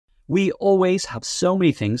We always have so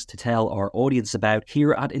many things to tell our audience about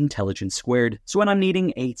here at Intelligence Squared. So when I'm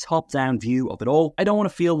needing a top-down view of it all, I don't want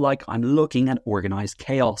to feel like I'm looking at organized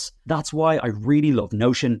chaos. That's why I really love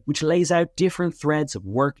Notion, which lays out different threads of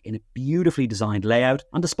work in a beautifully designed layout.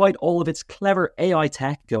 And despite all of its clever AI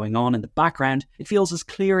tech going on in the background, it feels as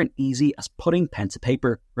clear and easy as putting pen to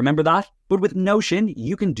paper. Remember that? But with Notion,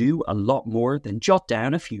 you can do a lot more than jot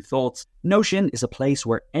down a few thoughts. Notion is a place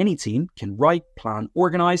where any team can write, plan,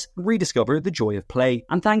 organize, and rediscover the joy of play.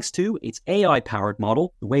 And thanks to its AI-powered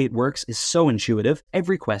model, the way it works is so intuitive,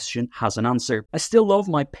 every question has an answer. I still love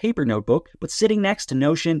my paper notebook, but sitting next to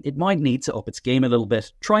Notion, it might need to up its game a little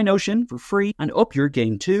bit. Try Notion for free and up your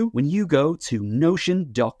game too when you go to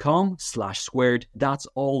notion.com/squared. That's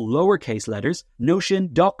all lowercase letters,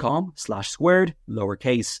 notion.com/squared,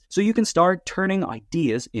 lowercase. So you can start turning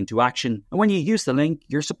ideas into action. And when you use the link,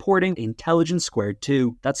 you're supporting Intelligence Squared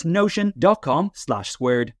too. That's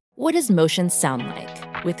notion.com/squared. What does motion sound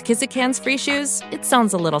like? With Kizikans free shoes, it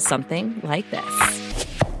sounds a little something like this.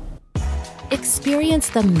 Experience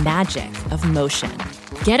the magic of motion.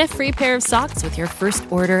 Get a free pair of socks with your first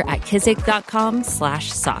order at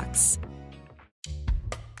kizik.com/socks.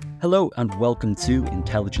 Hello and welcome to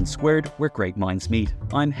Intelligence Squared, where great minds meet.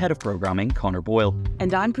 I'm Head of Programming Connor Boyle.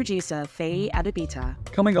 And I'm producer Faye Adebita.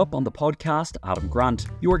 Coming up on the podcast, Adam Grant,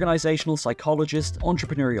 the organizational psychologist,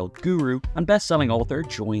 entrepreneurial guru, and best-selling author,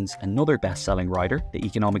 joins another best-selling writer, the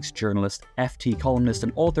economics journalist, FT columnist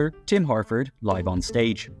and author, Tim Harford, live on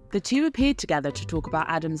stage. The two appeared together to talk about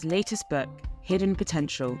Adam's latest book, Hidden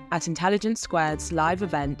Potential, at Intelligence Squared's live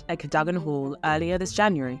event at Cadogan Hall earlier this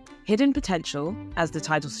January. Hidden Potential, as the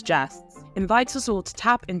title suggests, invites us all to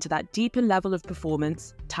tap into that deeper level of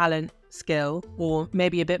performance, talent, skill, or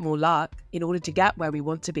maybe a bit more luck in order to get where we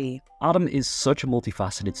want to be. Adam is such a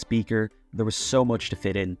multifaceted speaker. There was so much to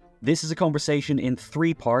fit in. This is a conversation in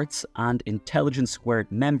 3 parts, and Intelligence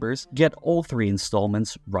Squared members get all 3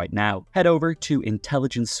 installments right now. Head over to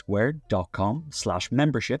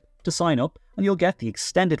intelligencesquared.com/membership to sign up, and you'll get the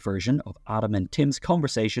extended version of Adam and Tim's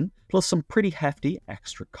conversation, plus some pretty hefty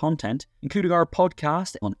extra content, including our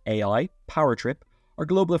podcast on AI, Power Trip, our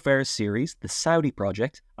Global Affairs series, The Saudi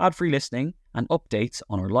Project, ad-free listening, and updates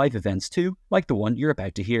on our live events too, like the one you're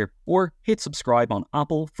about to hear. Or hit subscribe on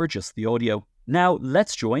Apple for just the audio. Now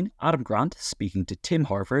let's join Adam Grant speaking to Tim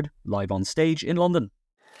Harford live on stage in London.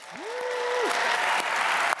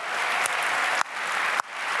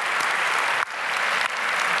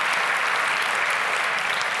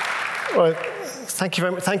 Well, thank you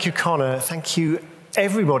very much. Thank you, Connor. Thank you,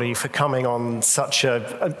 everybody, for coming on such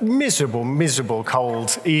a miserable,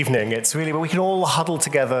 cold evening. It's really, but we can all huddle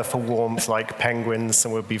together for warmth like penguins,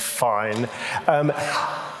 and we'll be fine.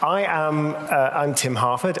 I'm Tim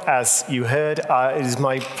Harford, as you heard. It is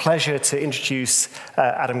my pleasure to introduce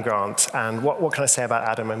Adam Grant. And what can I say about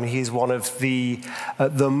Adam? I mean, he's one of the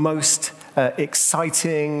most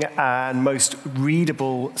exciting and most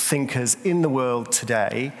readable thinkers in the world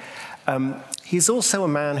today. He's also a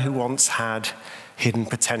man who once had hidden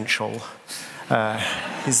potential.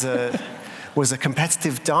 He was a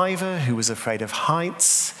competitive diver who was afraid of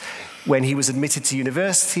heights. When he was admitted to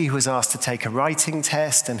university, he was asked to take a writing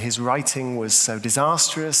test, and his writing was so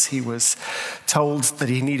disastrous, he was told that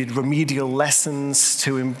he needed remedial lessons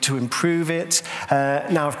to improve it.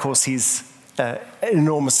 Now, of course, he's an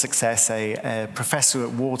enormous success, a professor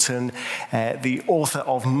at Wharton, the author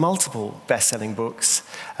of multiple best-selling books,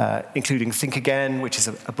 including Think Again, which is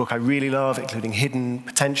a book I really love, including Hidden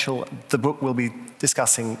Potential, the book we'll be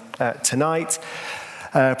discussing tonight.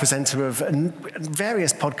 Presenter of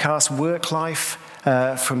various podcasts, Work Life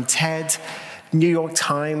from TED, New York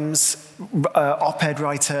Times, op-ed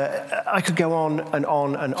writer. I could go on and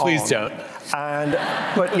on and on. Please don't.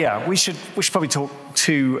 But yeah, we should probably talk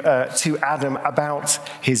to Adam about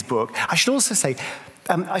his book. I should also say,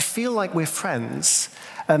 I feel like we're friends,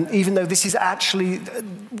 even though this is actually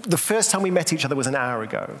the first time we met each other was an hour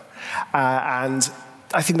ago, and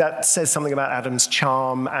I think that says something about Adam's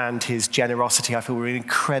charm and his generosity. I feel we're in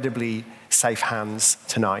incredibly safe hands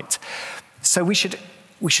tonight. So we should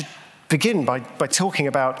begin by talking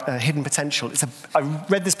about Hidden Potential. I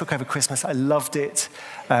read this book over Christmas. I loved it.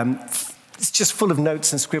 It's just full of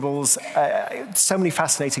notes and scribbles, so many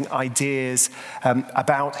fascinating ideas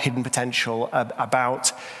about hidden potential,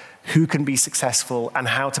 about who can be successful and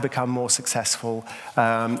how to become more successful,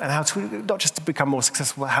 and how to, not just to become more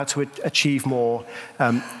successful, but how to achieve more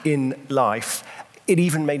in life. It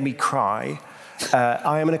even made me cry.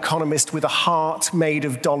 I am an economist with a heart made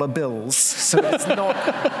of dollar bills, so it's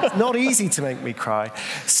not easy to make me cry.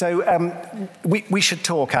 So we should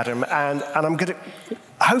talk, Adam, and I'm going to,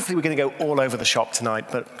 hopefully we're going to go all over the shop tonight,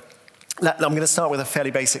 but I'm going to start with a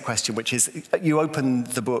fairly basic question, which is, you open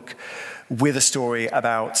the book with a story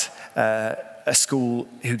about a school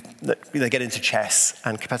they get into chess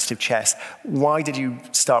and competitive chess. Why did you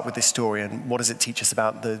start with this story, and what does it teach us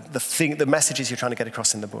about the messages you're trying to get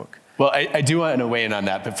across in the book? Well, I do want to weigh in on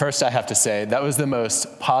that, but first I have to say that was the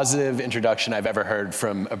most positive introduction I've ever heard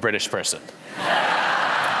from a British person.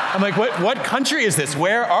 I'm like, what country is this?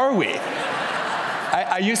 Where are we?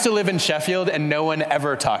 I used to live in Sheffield, and no one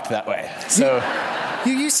ever talked that way. So,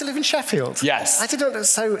 you used to live in Sheffield? Yes. I didn't know.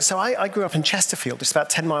 So I grew up in Chesterfield, just about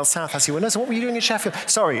 10 miles south, as you will know. So what were you doing in Sheffield?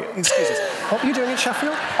 Sorry, excuse us. What were you doing in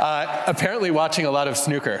Sheffield? Apparently watching a lot of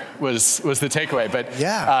snooker was the takeaway. But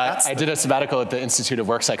yeah, I did a sabbatical at the Institute of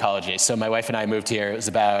Work Psychology. So my wife and I moved here, it was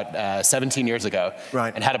about 17 years ago,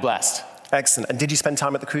 right, and had a blast. Excellent. And did you spend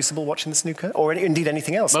time at the Crucible watching the snooker, or indeed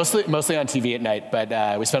anything else? Mostly on TV at night, but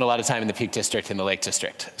we spent a lot of time in the Peak District and the Lake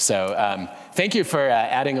District. So thank you for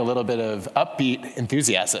adding a little bit of upbeat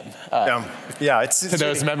enthusiasm to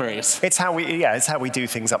those memories. It's how we do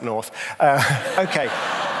things up north. Okay.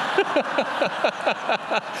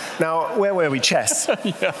 Now, where were we? Chess.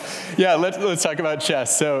 Yeah. Let's talk about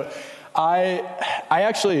chess. So I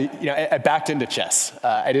actually, I backed into chess.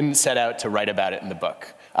 I didn't set out to write about it in the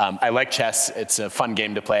book. I like chess. It's a fun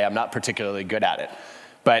game to play. I'm not particularly good at it.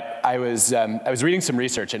 But I was reading some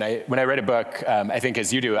research, and when I read a book, I think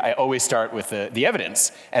as you do, I always start with the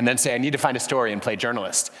evidence, and then say I need to find a story and play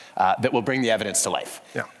journalist that will bring the evidence to life.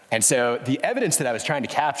 Yeah. And so the evidence that I was trying to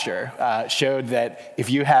capture showed that if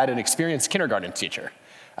you had an experienced kindergarten teacher,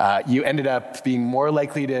 you ended up being more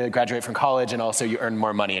likely to graduate from college, and also you earned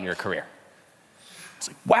more money in your career. It's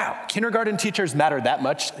like, wow, kindergarten teachers matter that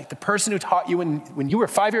much? Like the person who taught you when you were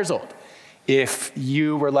 5 years old, if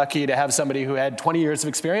you were lucky to have somebody who had 20 years of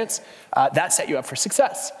experience, that set you up for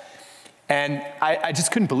success. And I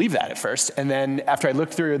just couldn't believe that at first. And then after I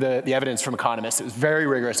looked through the evidence from economists, it was very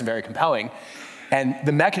rigorous and very compelling. And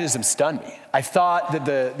the mechanism stunned me. I thought that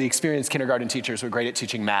the experienced kindergarten teachers were great at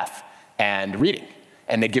teaching math and reading,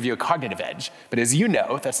 and they'd give you a cognitive edge. But as you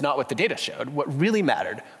know, that's not what the data showed. What really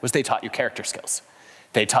mattered was they taught you character skills.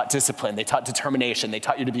 They taught discipline, they taught determination, they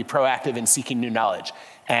taught you to be proactive in seeking new knowledge,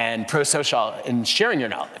 and pro-social in sharing your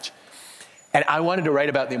knowledge. And I wanted to write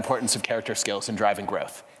about the importance of character skills in driving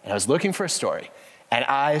growth. And I was looking for a story, and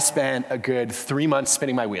I spent a good 3 months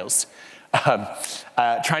spinning my wheels,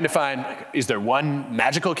 trying to find, is there one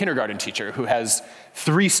magical kindergarten teacher who has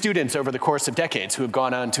 3 students over the course of decades who have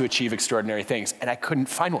gone on to achieve extraordinary things? And I couldn't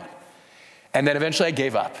find one. And then eventually I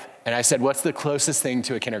gave up, and I said, what's the closest thing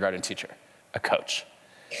to a kindergarten teacher? A coach.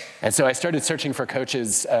 And so I started searching for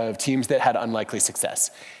coaches of teams that had unlikely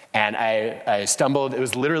success. And I stumbled, it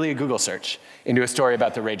was literally a Google search, into a story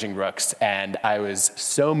about the Raging Rooks. And I was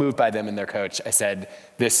so moved by them and their coach, I said,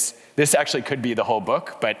 this actually could be the whole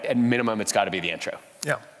book, but at minimum, it's got to be the intro.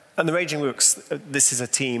 Yeah. And the Raging Rooks, this is a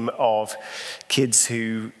team of kids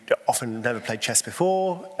who often never played chess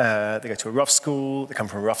before. They go to a rough school, they come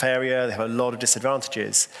from a rough area, they have a lot of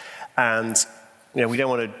disadvantages. And we don't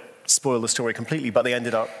want to spoil the story completely, but they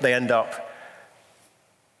end up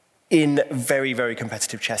in very, very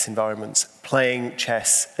competitive chess environments, playing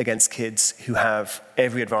chess against kids who have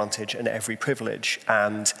every advantage and every privilege,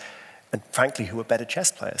 and frankly, who are better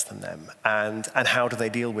chess players than them. And how do they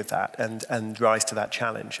deal with that and rise to that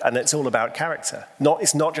challenge? And it's all about character.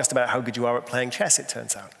 It's not just about how good you are at playing chess, it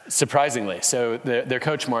turns out. Surprisingly. So their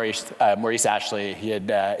coach, Maurice Ashley, he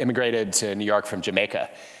had immigrated to New York from Jamaica.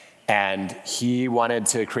 And he wanted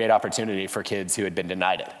to create opportunity for kids who had been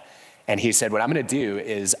denied it. And he said, what I'm going to do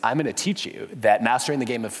is I'm going to teach you that mastering the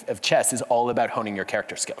game of chess is all about honing your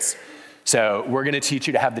character skills. So we're going to teach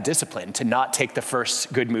you to have the discipline to not take the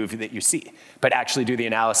first good move that you see, but actually do the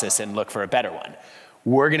analysis and look for a better one.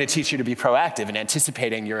 We're going to teach you to be proactive in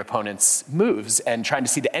anticipating your opponent's moves and trying to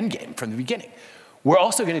see the end game from the beginning. We're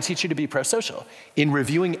also going to teach you to be pro-social in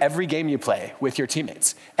reviewing every game you play with your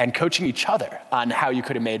teammates and coaching each other on how you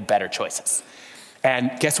could have made better choices.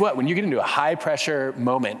 And guess what? When you get into a high-pressure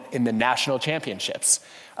moment in the national championships,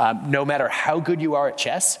 no matter how good you are at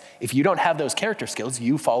chess, if you don't have those character skills,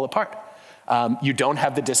 you fall apart. You don't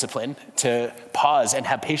have the discipline to pause and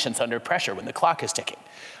have patience under pressure when the clock is ticking.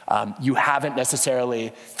 You haven't necessarily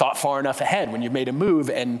thought far enough ahead when you've made a move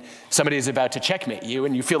and somebody is about to checkmate you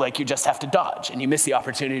and you feel like you just have to dodge and you miss the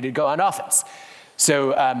opportunity to go on offense.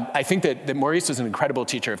 So I think that Maurice was an incredible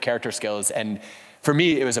teacher of character skills. And for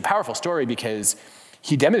me, it was a powerful story because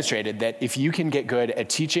he demonstrated that if you can get good at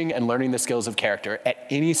teaching and learning the skills of character at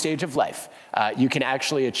any stage of life, you can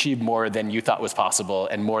actually achieve more than you thought was possible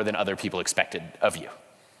and more than other people expected of you.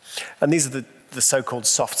 And these are the so-called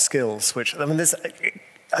soft skills, which,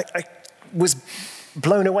 I was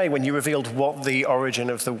blown away when you revealed what the origin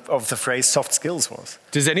of the phrase soft skills was.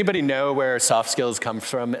 Does anybody know where soft skills comes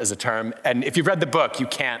from as a term? And if you've read the book, you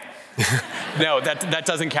can't. No, that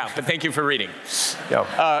doesn't count, but thank you for reading.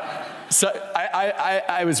 Yeah. So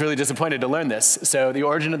I was really disappointed to learn this. So the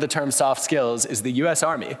origin of the term soft skills is the US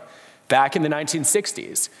Army, back in the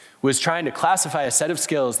 1960s, was trying to classify a set of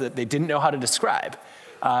skills that they didn't know how to describe.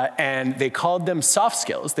 And they called them soft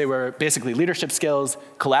skills. They were basically leadership skills,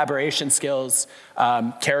 collaboration skills,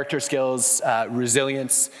 character skills,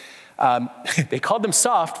 resilience. They called them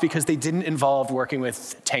soft because they didn't involve working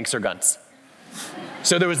with tanks or guns.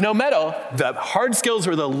 So there was no metal. The hard skills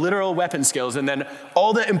were the literal weapon skills, and then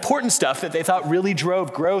all the important stuff that they thought really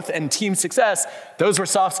drove growth and team success, those were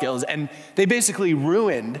soft skills. And they basically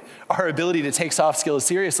ruined our ability to take soft skills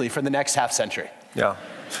seriously for the next half century. Yeah.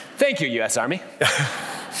 Thank you, US Army.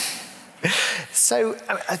 So,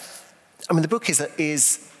 I mean, the book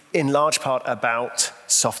is in large part about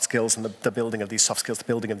soft skills and the building of these soft skills, the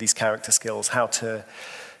building of these character skills, how to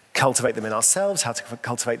cultivate them in ourselves, how to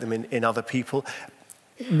cultivate them in other people.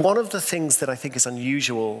 One of the things that I think is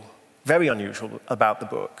unusual, very unusual about the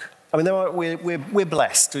book, I mean, we're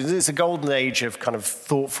blessed. It's a golden age of kind of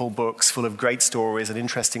thoughtful books full of great stories and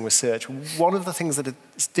interesting research. One of the things that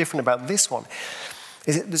is different about this one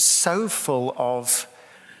is it's so full of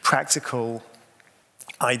practical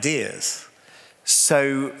ideas.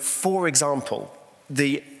 So, for example,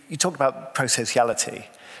 you talk about prosociality.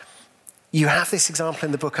 You have this example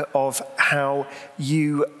in the book of how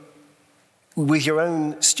you, with your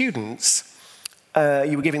own students,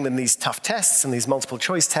 you were giving them these tough tests and these multiple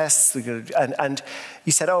choice tests, and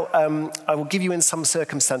you said, I will give you in some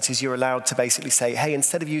circumstances, you're allowed to basically say, hey,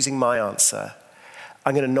 instead of using my answer,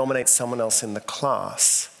 I'm going to nominate someone else in the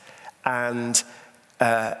class, and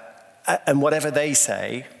whatever they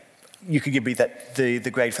say, you could give me the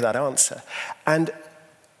grade for that answer. And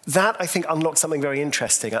that, I think, unlocked something very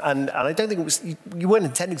interesting. And I don't think you weren't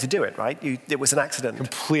intending to do it, right? It was an accident.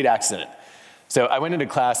 Complete accident. So I went into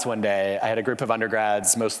class one day. I had a group of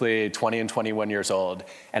undergrads, mostly 20 and 21 years old,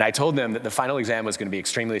 and I told them that the final exam was going to be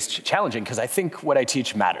extremely challenging because I think what I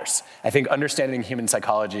teach matters. I think understanding human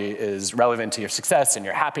psychology is relevant to your success and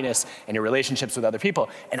your happiness and your relationships with other people,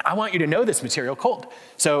 and I want you to know this material cold.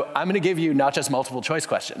 So I'm going to give you not just multiple choice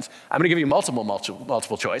questions. I'm going to give you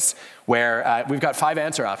multiple choice, where we've got 5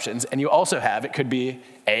 answer options, and you also have, it could be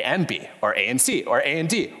A and B, or A and C, or A and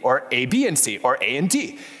D, or A, B, and C, or A and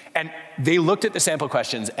D. And they looked at the sample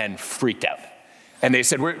questions and freaked out. And they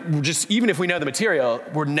said, we're just, even if we know the material,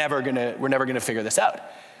 we're never gonna figure this out.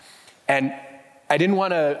 And I didn't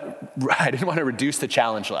want to reduce the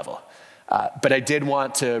challenge level, but I did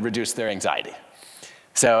want to reduce their anxiety.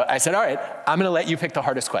 So I said, all right, I'm gonna let you pick the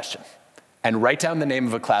hardest question and write down the name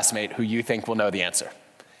of a classmate who you think will know the answer.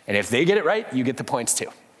 And if they get it right, you get the points too.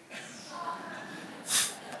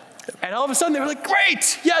 And all of a sudden, they were like,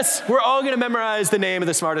 great, yes, we're all going to memorize the name of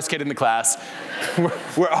the smartest kid in the class.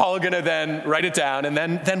 We're all going to then write it down, and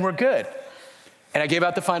then we're good. And I gave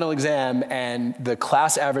out the final exam, and the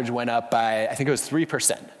class average went up by, I think it was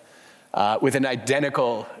 3%, with an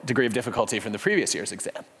identical degree of difficulty from the previous year's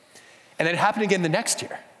exam. And then it happened again the next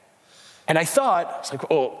year. And I thought,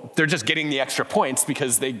 oh, they're just getting the extra points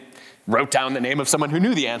because they wrote down the name of someone who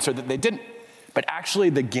knew the answer that they didn't. But actually,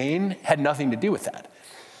 the gain had nothing to do with that.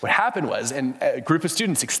 What happened was, and a group of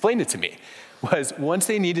students explained it to me, was once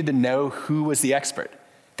they needed to know who was the expert,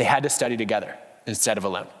 they had to study together instead of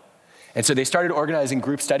alone. And so they started organizing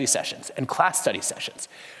group study sessions and class study sessions.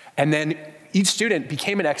 And then each student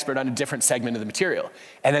became an expert on a different segment of the material.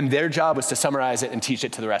 And then their job was to summarize it and teach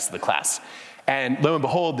it to the rest of the class. And lo and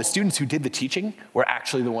behold, the students who did the teaching were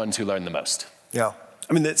actually the ones who learned the most. Yeah.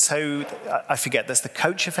 I mean, so I forget, there's the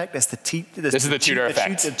coach effect, there's the This is the tutor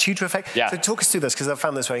effect. The tutor effect. Yeah. So talk us through this, because I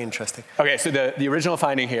found this very interesting. Okay, so the original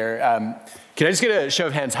finding here, can I just get a show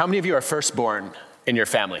of hands? How many of you are firstborn in your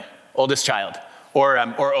family? Oldest child, or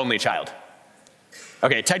only child?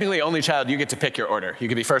 Okay, technically only child, you get to pick your order. You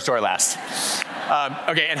could be first or last.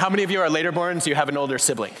 Okay, and how many of you are laterborns? You have an older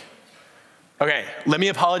sibling. Okay, let me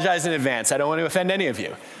apologize in advance. I don't want to offend any of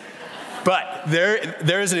you. But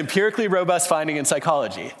there is an empirically robust finding in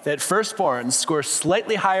psychology that firstborns score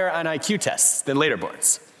slightly higher on IQ tests than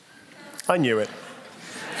laterborns. I knew it.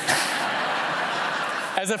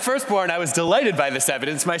 As a firstborn, I was delighted by this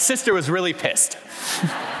evidence. My sister was really pissed.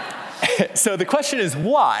 So the question is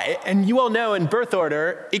why? And you all know in birth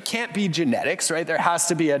order, it can't be genetics, right? There has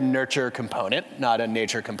to be a nurture component, not a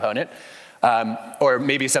nature component, or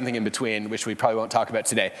maybe something in between, which we probably won't talk about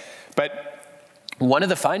today. But one of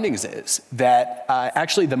the findings is that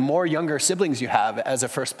actually the more younger siblings you have as a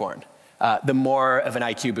firstborn, the more of an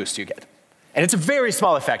IQ boost you get. And it's a very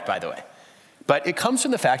small effect, by the way. But it comes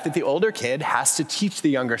from the fact that the older kid has to teach the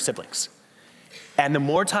younger siblings. And the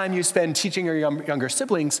more time you spend teaching your younger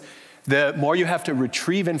siblings, the more you have to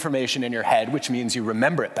retrieve information in your head, which means you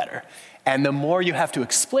remember it better. And the more you have to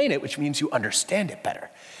explain it, which means you understand it better.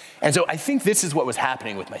 And so I think this is what was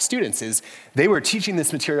happening with my students, is they were teaching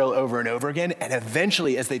this material over and over again, and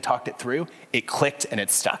eventually, as they talked it through, it clicked and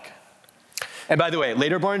it stuck. And by the way,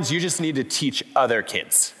 laterborns, you just need to teach other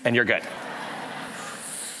kids, and you're good.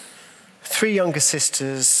 3 younger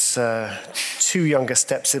sisters, 2 younger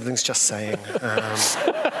step-siblings, just saying.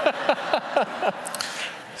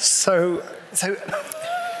 So,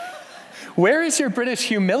 where is your British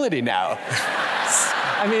humility now?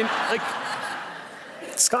 I mean, like...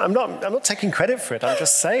 Scott, I'm not taking credit for it. I'm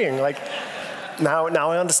just saying, like, now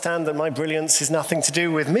I understand that my brilliance has nothing to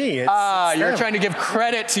do with me. It's you're trying to give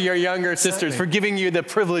credit to your younger sisters for giving you the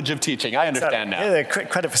privilege of teaching. I understand now. Yeah,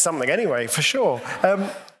 credit for something anyway, for sure.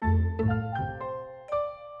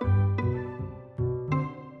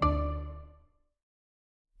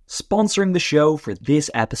 Sponsoring the show for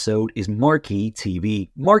this episode is Marquee TV.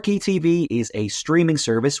 Marquee TV is a streaming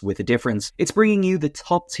service with a difference. It's bringing you the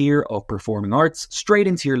top tier of performing arts straight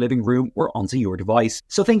into your living room or onto your device.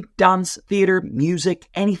 So think dance, theatre, music,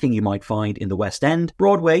 anything you might find in the West End,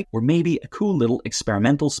 Broadway, or maybe a cool little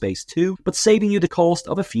experimental space too, but saving you the cost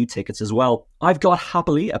of a few tickets as well. I've got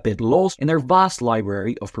happily a bit lost in their vast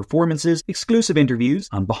library of performances, exclusive interviews,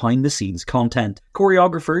 and behind-the-scenes content.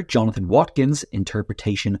 Choreographer Jonathan Watkins'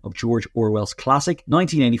 interpretation of George Orwell's classic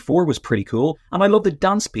 1984 was pretty cool, and I love the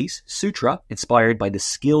dance piece Sutra, inspired by the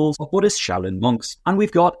skills of Buddhist Shaolin monks. And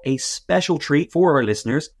we've got a special treat for our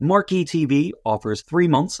listeners. Marquee TV offers 3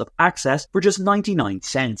 months of access for just 99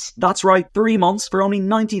 cents. That's right, 3 months for only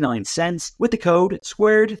 99 cents. With the code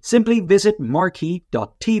SQUARED, simply visit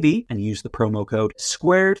marquee.tv and use the promo code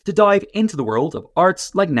SQUARED to dive into the world of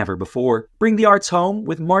arts like never before. Bring the arts home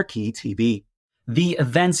with Marquee TV. The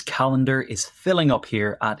events calendar is filling up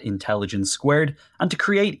here at Intelligence Squared, and to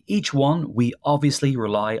create each one, we obviously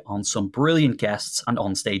rely on some brilliant guests and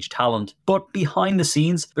onstage talent. But behind the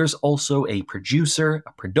scenes, there's also a producer,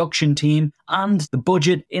 a production team, and the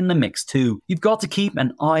budget in the mix too. You've got to keep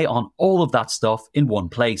an eye on all of that stuff in one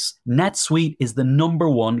place. NetSuite is the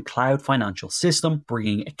 #1 cloud financial system,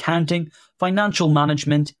 bringing accounting, financial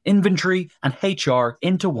management, inventory, and HR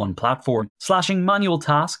into one platform, slashing manual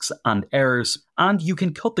tasks and errors. And you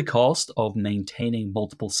can cut the cost of maintaining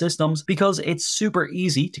multiple systems because it's super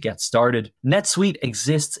easy to get started. NetSuite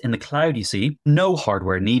exists in the cloud, you see, no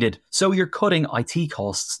hardware needed, so you're cutting IT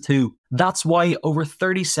costs too. That's why over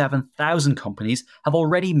 37,000 companies have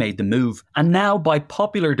already made the move. And now, by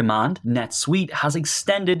popular demand, NetSuite has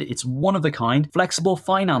extended its one-of-a-kind flexible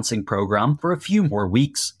financing program for a few more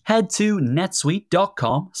weeks. Head to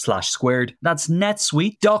netsuite.com/squared. That's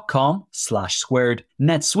netsuite.com/squared.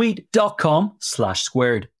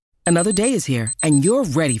 netsuite.com/squared. Another day is here, and you're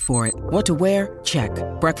ready for it. What to wear? Check.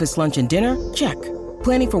 Breakfast, lunch, and dinner? Check.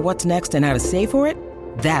 Planning for what's next and how to save for it?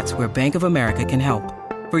 That's where Bank of America can help.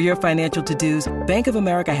 For your financial to-dos, Bank of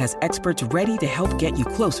America has experts ready to help get you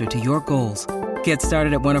closer to your goals. Get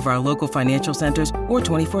started at one of our local financial centers or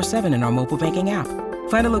 24/7 in our mobile banking app.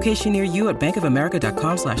 Find a location near you at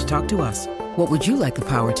bankofamerica.com/talktous. What would you like the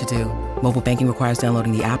power to do? Mobile banking requires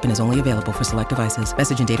downloading the app and is only available for select devices.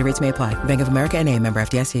 Message and data rates may apply. Bank of America N.A., member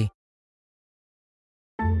FDIC.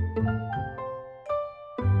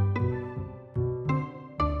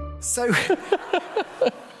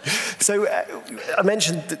 So I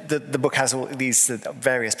mentioned that the book has all these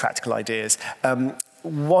various practical ideas.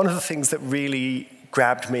 One of the things that really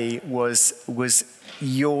grabbed me was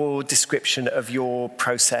your description of your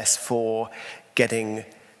process for getting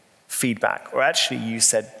feedback. Or actually, you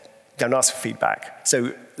said, don't ask for feedback.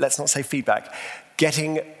 So let's not say feedback.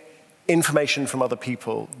 Getting information from other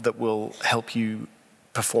people that will help you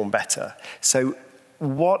perform better. So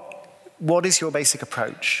what is your basic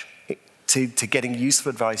approach to getting useful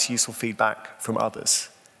advice, useful feedback from others?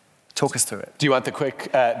 Talk us through it. Do you want the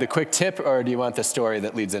quick tip, or do you want the story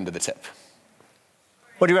that leads into the tip?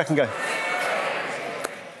 What do you reckon, go?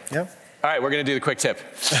 Yeah? All right, we're going to do the quick tip.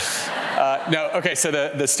 Okay, so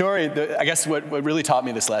the story, I guess what really taught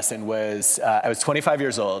me this lesson was I was 25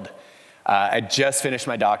 years old. I just finished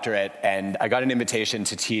my doctorate, and I got an invitation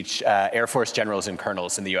to teach Air Force generals and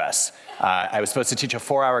colonels in the US. I was supposed to teach a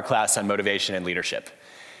 4-hour class on motivation and leadership.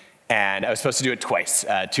 And I was supposed to do it twice,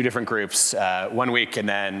 2 different groups, 1 week and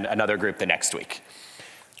then another group the next week.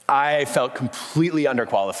 I felt completely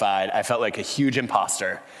underqualified. I felt like a huge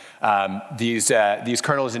imposter. These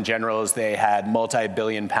colonels and generals, they had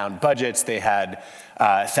multi-billion-pound budgets. They had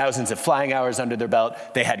thousands of flying hours under their belt.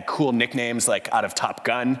 They had cool nicknames like out of Top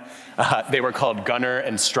Gun. They were called Gunner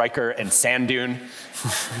and Striker and Sand Dune.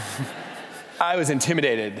 I was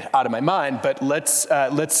intimidated out of my mind, but let's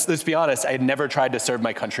be honest. I had never tried to serve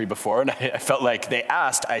my country before, and I felt like they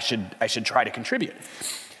asked I should try to contribute.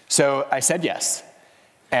 So I said yes.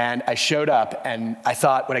 And I showed up, and I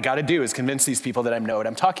thought, what I got to do is convince these people that I know what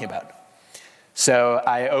I'm talking about. So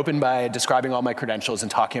I opened by describing all my credentials and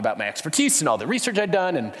talking about my expertise and all the research I'd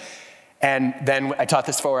done. And then I taught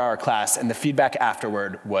this 4-hour class, and the feedback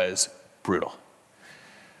afterward was brutal.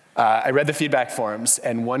 I read the feedback forms,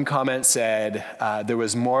 and one comment said, there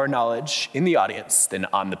was more knowledge in the audience than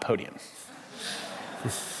on the podium.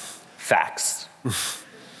 Facts.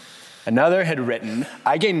 Another had written,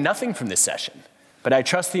 I gained nothing from this session, but I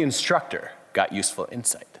trust the instructor got useful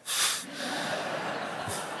insight.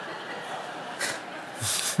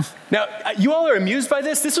 Now, you all are amused by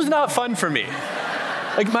this? This was not fun for me.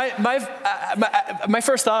 Like my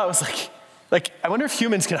first thought was like, I wonder if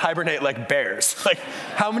humans can hibernate like bears. Like,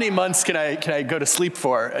 how many months can I go to sleep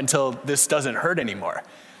for until this doesn't hurt anymore?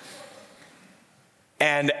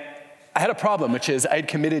 And I had a problem, which is I had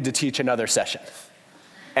committed to teach another session.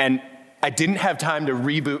 And I didn't have time to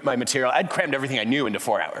reboot my material. I'd crammed everything I knew into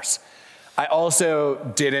 4 hours. I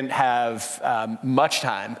also didn't have much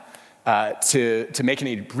time to make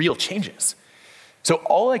any real changes. So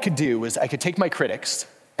all I could do was I could take my critics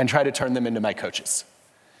and try to turn them into my coaches.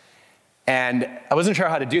 And I wasn't sure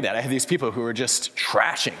how to do that. I had these people who were just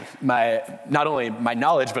trashing not only my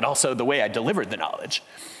knowledge, but also the way I delivered the knowledge.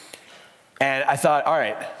 And I thought, all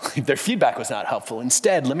right, their feedback was not helpful.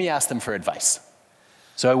 Instead, let me ask them for advice.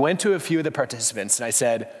 So I went to a few of the participants and I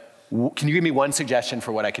said, can you give me one suggestion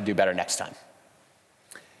for what I could do better next time?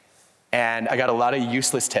 And I got a lot of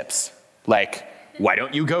useless tips, like, why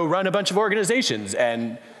don't you go run a bunch of organizations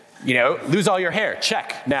and, lose all your hair?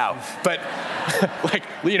 Check now. But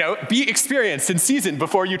be experienced and seasoned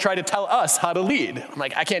before you try to tell us how to lead. I'm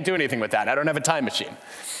like, I can't do anything with that. I don't have a time machine.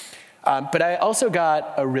 But I also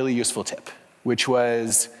got a really useful tip, which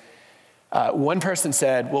was, one person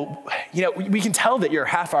said, well, we can tell that you're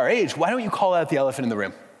half our age. Why don't you call out the elephant in the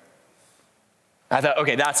room? I thought,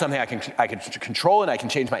 okay, that's something I can control and I can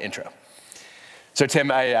change my intro. So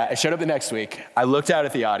Tim, I showed up the next week. I looked out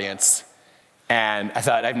at the audience and I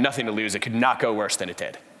thought, I have nothing to lose. It could not go worse than it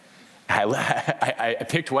did. I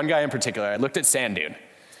picked one guy in particular. I looked at Sand Dune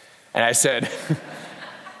and I said,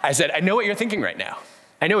 I know what you're thinking right now.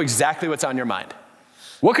 I know exactly what's on your mind.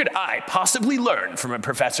 What could I possibly learn from a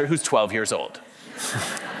professor who's 12 years old?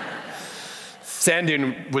 Sand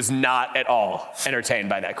Dune was not at all entertained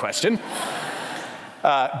by that question.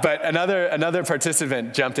 But another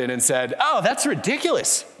participant jumped in and said, oh, that's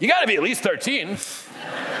ridiculous. You gotta be at least 13.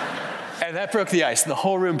 And that broke the ice, and the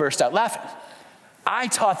whole room burst out laughing. I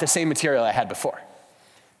taught the same material I had before,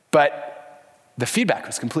 but the feedback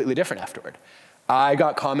was completely different afterward. I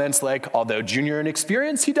got comments like, although junior in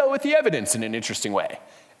experience, he dealt with the evidence in an interesting way.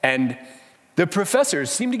 And the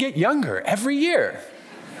professors seem to get younger every year.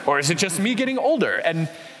 Or is it just me getting older? And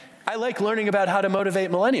I like learning about how to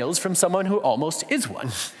motivate millennials from someone who almost is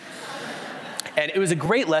one. And it was a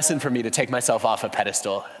great lesson for me to take myself off a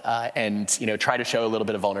pedestal and try to show a little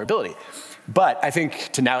bit of vulnerability. But I think,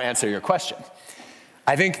 to now answer your question,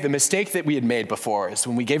 I think the mistake that we had made before is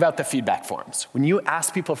when we gave out the feedback forms, when you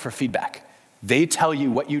ask people for feedback, they tell you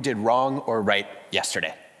what you did wrong or right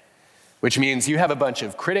yesterday, which means you have a bunch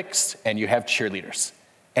of critics and you have cheerleaders.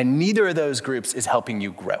 And neither of those groups is helping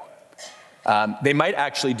you grow. They might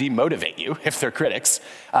actually demotivate you if they're critics.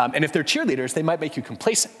 And if they're cheerleaders, they might make you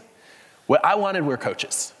complacent. What I wanted were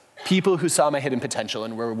coaches, people who saw my hidden potential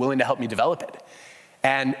and were willing to help me develop it.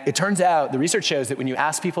 And it turns out, the research shows that when you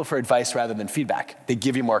ask people for advice rather than feedback, they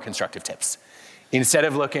give you more constructive tips. Instead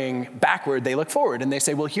of looking backward, they look forward and they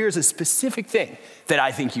say, well, here's a specific thing that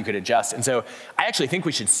I think you could adjust. And so I actually think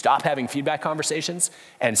we should stop having feedback conversations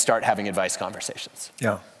and start having advice conversations.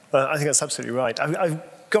 Yeah, I think that's absolutely right.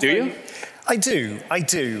 Do you? I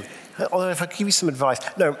do. Although if I give you some advice,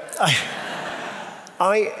 no,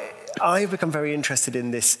 I've become very interested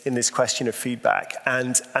in this question of feedback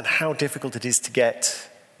and how difficult it is to get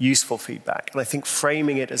useful feedback. And I think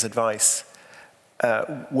framing it as advice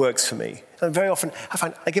works for me. And very often,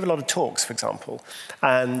 I give a lot of talks, for example,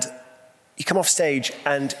 and you come off stage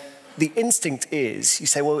and the instinct is, you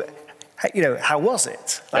say, well, how was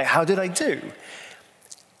it? Like, how did I do?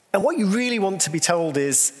 And what you really want to be told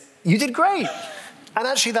is, you did great. And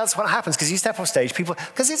actually, that's what happens, because you step off stage,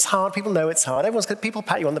 because it's hard, people know it's hard, people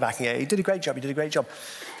pat you on the back and go, you did a great job, you did a great job.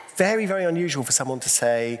 Very, very unusual for someone to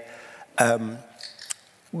say,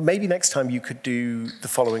 maybe next time you could do the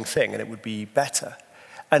following thing and it would be better.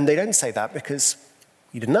 And they don't say that because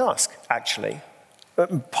you didn't ask, actually.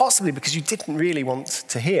 Possibly because you didn't really want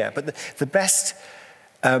to hear. But the best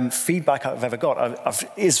feedback I've ever got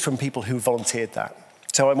is from people who volunteered that.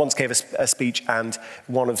 So I once gave a speech, and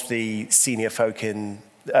one of the senior folk in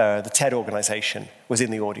the TED organization was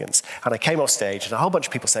in the audience. And I came off stage, and a whole bunch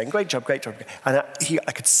of people saying, great job, great job. And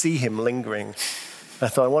I could see him lingering. I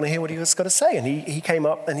thought, I want to hear what he was going to say. And he came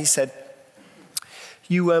up and he said,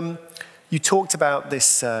 you talked about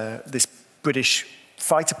this British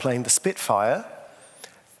fighter plane, the Spitfire,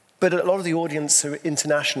 but a lot of the audience are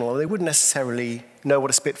international, and they wouldn't necessarily know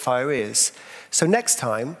what a Spitfire is. So next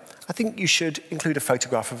time, I think you should include a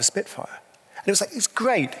photograph of a Spitfire. And it was like, it's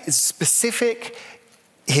great, it's specific,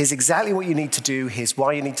 here's exactly what you need to do, here's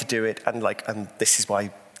why you need to do it, and this is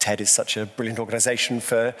why TED is such a brilliant organization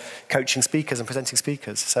for coaching speakers and presenting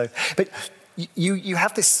speakers. So, but you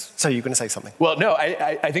have this, so you're going to say something. Well, no,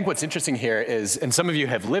 I think what's interesting here is, and some of you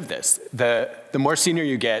have lived this, the more senior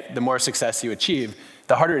you get, the more success you achieve,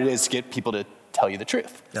 the harder it is to get people to tell you the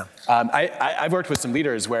truth. Yeah. I've worked with some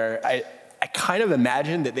leaders where I kind of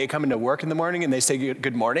imagine that they come into work in the morning and they say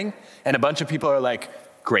good morning, and a bunch of people are like,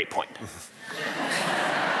 great point.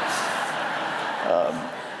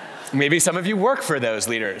 Maybe some of you work for those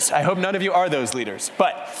leaders. I hope none of you are those leaders.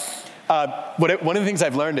 But one of the things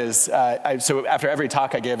I've learned is, so after every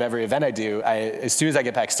talk I give, every event I do, as soon as I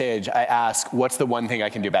get backstage, I ask, what's the one thing I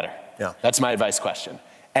can do better? Yeah. That's my advice question.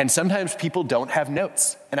 And sometimes people don't have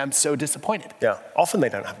notes, and I'm so disappointed. Yeah, often they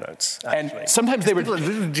don't have notes, actually. And sometimes they people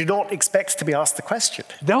do not expect to be asked the question.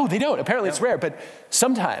 No, they don't. Apparently it's rare, but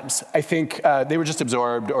sometimes I think they were just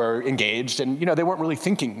absorbed or engaged, and they weren't really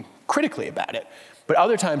thinking critically about it. But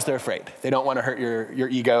other times they're afraid. They don't want to hurt your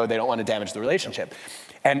ego. They don't want to damage the relationship.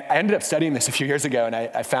 And I ended up studying this a few years ago, and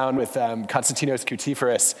I found with Konstantinos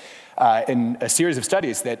Koutiferis in a series of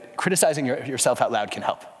studies that criticizing yourself out loud can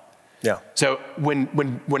help. Yeah. So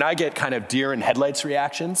when I get kind of deer in headlights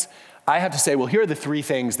reactions, I have to say, well, here are the three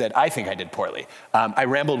things that I think I did poorly. I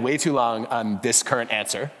rambled way too long on this current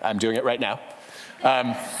answer. I'm doing it right now.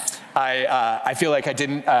 I feel like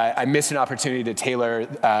I missed an opportunity to tailor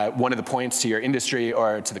one of the points to your industry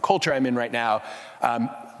or to the culture I'm in right now.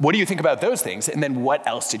 What do you think about those things? And then what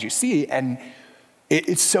else did you see? And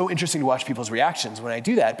it's so interesting to watch people's reactions when I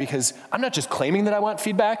do that, because I'm not just claiming that I want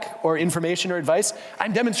feedback or information or advice.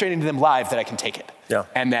 I'm demonstrating to them live that I can take it. Yeah.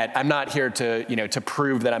 And that I'm not here to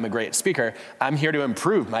prove that I'm a great speaker. I'm here to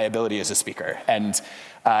improve my ability as a speaker. And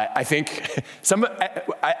I think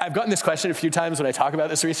I've gotten this question a few times when I talk about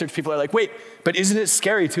this research. People are like, wait, but isn't it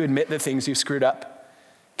scary to admit the things you screwed up?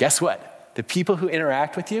 Guess what? The people who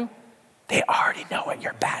interact with you, they already know what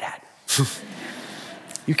you're bad at.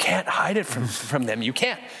 You can't hide it from them. You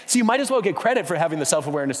can't. So you might as well get credit for having the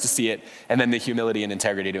self-awareness to see it, and then the humility and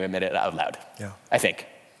integrity to admit it out loud. Yeah. I think.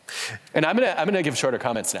 And I'm gonna give shorter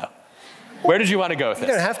comments now. Where did you want to go with this?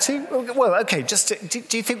 You don't have to. Well, okay.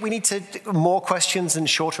 Do you think we need to more questions and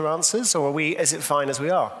shorter answers, or is it fine as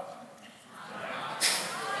we are?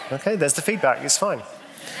 Okay, there's the feedback. It's fine.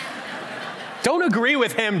 Don't agree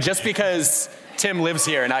with him just because Tim lives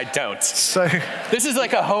here and I don't. So this is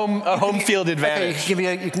like a home field advantage.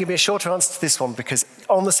 Okay, you can give me a shorter answer to this one, because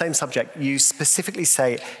on the same subject, you specifically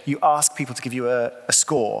say you ask people to give you a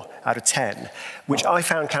score out of 10, which I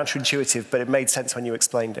found counterintuitive, but it made sense when you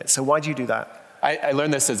explained it. So why do you do that? I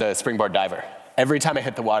learned this as a springboard diver. Every time I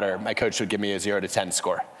hit the water, my coach would give me a 0 to 10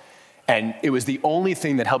 score. And it was the only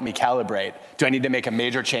thing that helped me calibrate, do I need to make a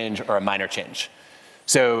major change or a minor change?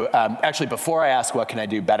 So actually, before I ask what can I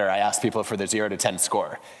do better, I ask people for the 0 to 10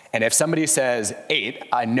 score. And if somebody says 8,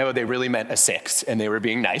 I know they really meant a 6 and they were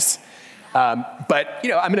being nice. But I'm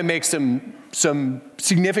going to make some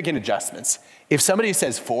significant adjustments. If somebody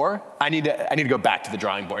says 4, I need to go back to the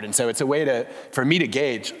drawing board. And so it's a way for me to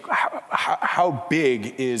gauge how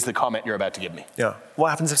big is the comment you're about to give me. Yeah. What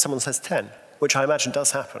happens if someone says 10? Which I imagine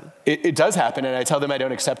does happen. It does happen, and I tell them I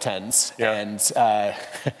don't accept 10s. Yeah.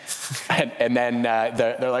 And then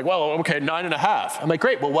they're like, well, okay, 9.5. I'm like,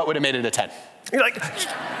 great, well, what would have made it a 10? You're like,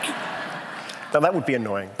 now that would be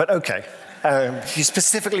annoying, but okay. You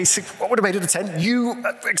specifically, what would have made it a 10? You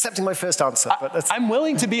accepting my first answer. But I'm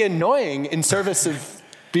willing to be annoying in service of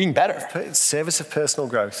being better. In service of personal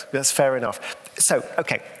growth. That's fair enough. So,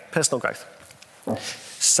 okay, personal growth.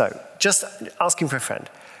 So, just asking for a friend.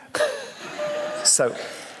 So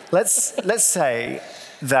let's say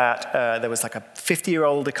that there was like a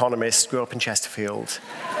 50-year-old economist, grew up in Chesterfield,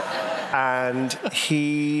 And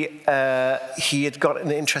he had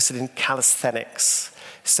gotten interested in calisthenics.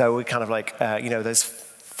 So we kind of like,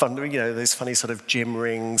 those funny sort of gym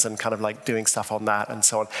rings and kind of like doing stuff on that and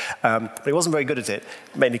so on. But he wasn't very good at it,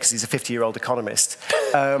 mainly because he's a 50-year-old economist.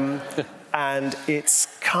 And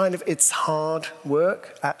it's hard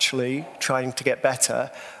work, actually, trying to get better.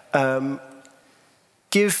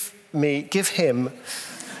 Give him,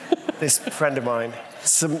 this friend of mine,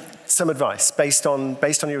 some advice based on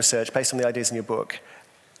your research, based on the ideas in your book,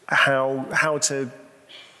 how to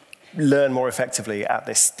learn more effectively at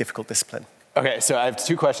this difficult discipline. Okay, so I have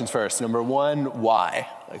two questions first. Number one, why?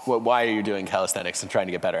 Why are you doing calisthenics and trying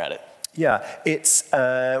to get better at it? Yeah,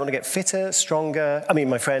 I want to get fitter, stronger. I mean,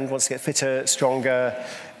 my friend wants to get fitter, stronger,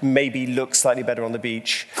 maybe look slightly better on the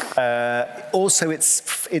beach. Also,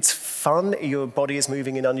 it's fun. Your body is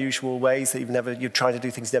moving in unusual ways that you're trying to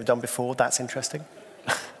do things you've never done before. That's interesting.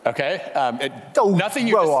 Okay. Nothing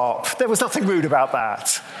grow up. There was nothing rude about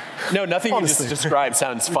that. No, nothing Honestly. you just described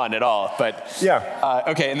sounds fun at all. But yeah.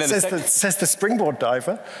 Okay, and then says the springboard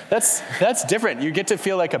diver. That's different. You get to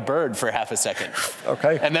feel like a bird for half a second.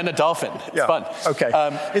 Okay. And then a dolphin. It's fun. Okay.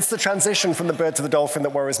 It's the transition from the bird to the dolphin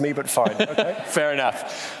that worries me, but fine. Okay. Fair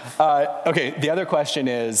enough. Okay. The other question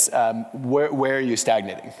is, where are you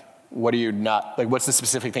stagnating? What are you not like? What's the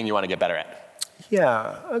specific thing you want to get better at?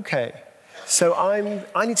 Yeah. Okay. So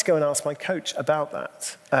I need to go and ask my coach about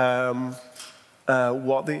that.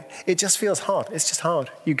 It just feels hard. It's just hard.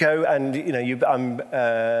 You go and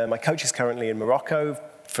my coach is currently in Morocco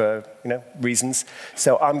for reasons.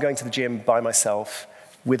 So I'm going to the gym by myself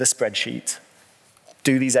with a spreadsheet,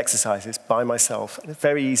 do these exercises by myself. And it's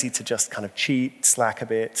very easy to just kind of cheat, slack a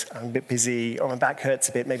bit. I'm a bit busy. Oh, my back hurts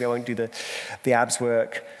a bit. Maybe I won't do the abs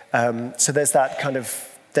work. So there's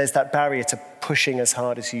that barrier to pushing as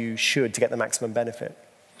hard as you should to get the maximum benefit.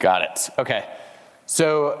 Got it. Okay.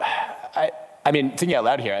 So, I mean, thinking out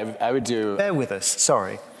loud here, I would do... Bear with us.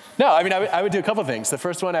 Sorry. No, I mean, I would do a couple of things. The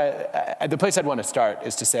first one, the place I'd want to start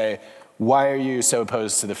is to say, why are you so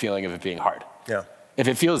opposed to the feeling of it being hard? Yeah. If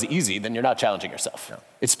it feels easy, then you're not challenging yourself. Yeah.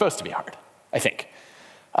 It's supposed to be hard, I think.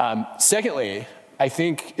 Secondly, I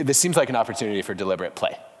think this seems like an opportunity for deliberate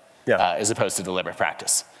play, as opposed to deliberate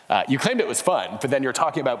practice. You claimed it was fun, but then you're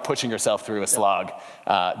talking about pushing yourself through a slog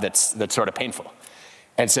that's sort of painful.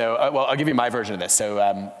 And so, I'll give you my version of this. So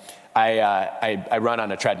I run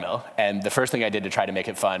on a treadmill, and the first thing I did to try to make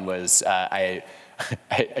it fun was I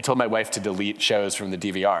told my wife to delete shows from the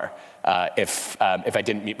DVR if I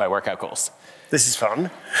didn't meet my workout goals. This is fun.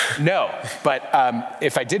 No, but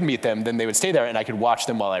if I did meet them, then they would stay there and I could watch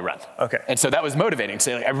them while I run. Okay. And so that was motivating.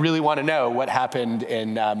 So I really want to know what happened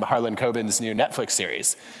in Harlan Coben's new Netflix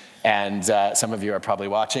series. And some of you are probably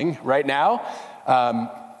watching right now.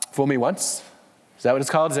 Fool Me Once. Is that what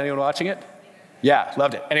it's called? Is anyone watching it? Yeah,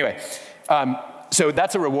 loved it. Anyway, so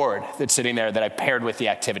that's a reward that's sitting there that I paired with the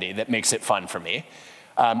activity that makes it fun for me.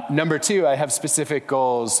 Number two, I have specific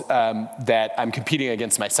goals that I'm competing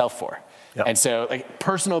against myself for. Yep. And so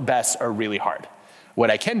personal bests are really hard. What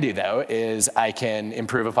I can do, though, is I can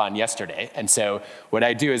improve upon yesterday. And so what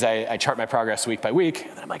I do is I chart my progress week by week.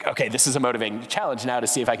 And I'm like, okay, this is a motivating challenge now to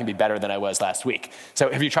see if I can be better than I was last week. So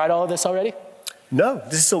have you tried all of this already? No,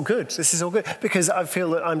 this is all good. This is all good. Because I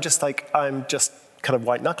feel that I'm just kind of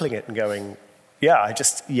white-knuckling it and going,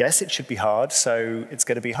 yes, it should be hard, so it's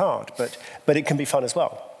going to be hard. But it can be fun as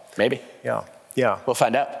well. Maybe. Yeah. We'll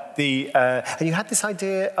find out. And you had this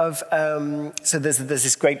idea of, so there's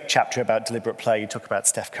this great chapter about deliberate play. You talk about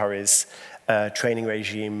Steph Curry's training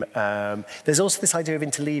regime. There's also this idea of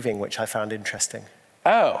interleaving, which I found interesting.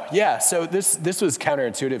 Oh, yeah. So this was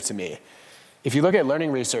counterintuitive to me. If you look at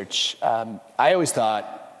learning research, I always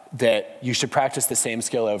thought that you should practice the same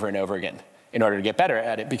skill over and over again in order to get better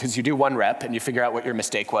at it, because you do one rep and you figure out what your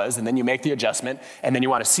mistake was, and then you make the adjustment, and then you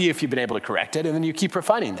want to see if you've been able to correct it, and then you keep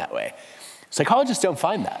refining that way. Psychologists don't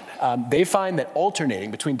find that. They find that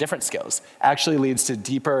alternating between different skills actually leads to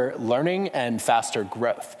deeper learning and faster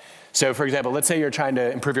growth. So for example, let's say you're trying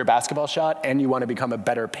to improve your basketball shot and you want to become a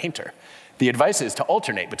better painter. The advice is to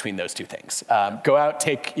alternate between those two things. Go out,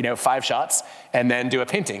 take 5 shots, and then do a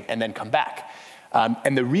painting, and then come back.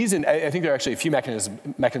 And the reason, I think there are actually a few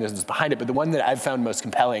mechanisms behind it, but the one that I've found most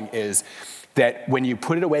compelling is that when you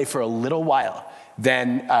put it away for a little while,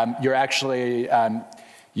 then you're actually,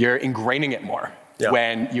 you're ingraining it more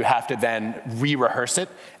when you have to then re-rehearse it,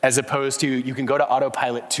 as opposed to you can go to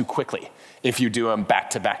autopilot too quickly if you do them back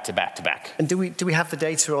to back to back to back. And do we have the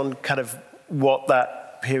data on kind of what that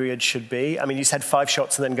period should be? I mean, you said 5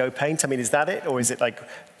 shots and then go paint. I mean, is that it? Or is it like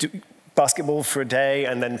basketball for a day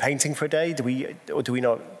and then painting for a day? Do we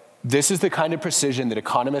not? This is the kind of precision that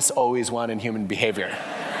economists always want in human behavior.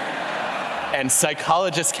 and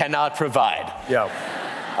psychologists cannot provide. Yeah.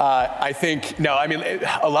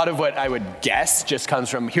 A lot of what I would guess just comes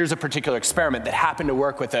from, here's a particular experiment that happened to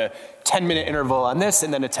work with a 10-minute interval on this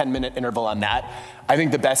and then a 10-minute interval on that. I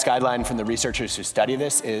think the best guideline from the researchers who study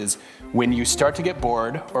this is when you start to get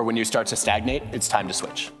bored or when you start to stagnate, it's time to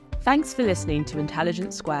switch. Thanks for listening to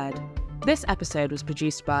Intelligence Squared. This episode was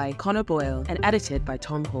produced by Connor Boyle and edited by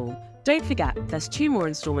Tom Hall. Don't forget, there's 2 more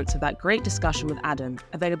installments of that great discussion with Adam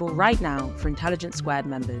available right now for Intelligence Squared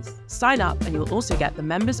members. Sign up and you'll also get the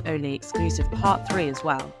members-only exclusive Part 3 as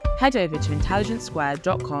well. Head over to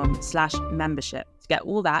intelligencesquared.com/membership to get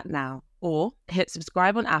all that now, or hit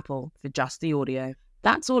subscribe on Apple for just the audio.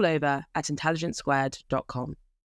 That's all over at intelligencesquared.com.